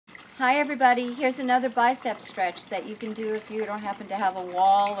Hi everybody, here's another bicep stretch that you can do if you don't happen to have a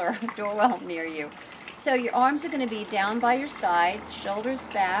wall or a doorwell near you. So your arms are going to be down by your side, shoulders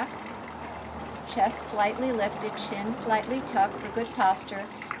back, chest slightly lifted, chin slightly tucked for good posture,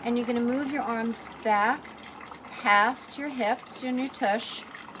 and you're going to move your arms back past your hips and your tush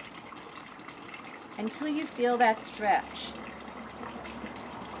until you feel that stretch.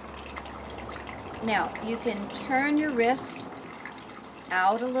 Now you can turn your wrists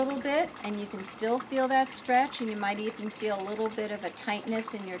out a little bit and you can still feel that stretch, and you might even feel a little bit of a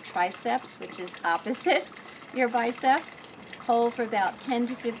tightness in your triceps, which is opposite your biceps. Hold for about 10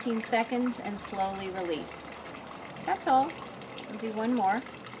 to 15 seconds and slowly release. That's all. We'll do one more.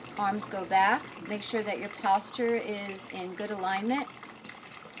 Arms go back. Make sure that your posture is in good alignment.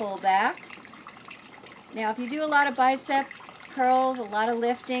 Pull back. Now if you do a lot of bicep curls, a lot of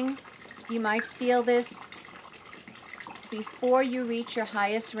lifting, you might feel this before you reach your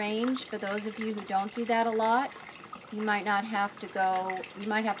highest range. For those of you who don't do that a lot, you might have to go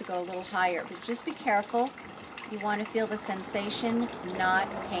a little higher, but just be careful. You want to feel the sensation, not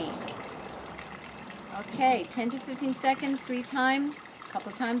pain. Okay, 10 to 15 seconds, 3 times, a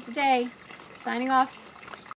couple times a day. Signing off.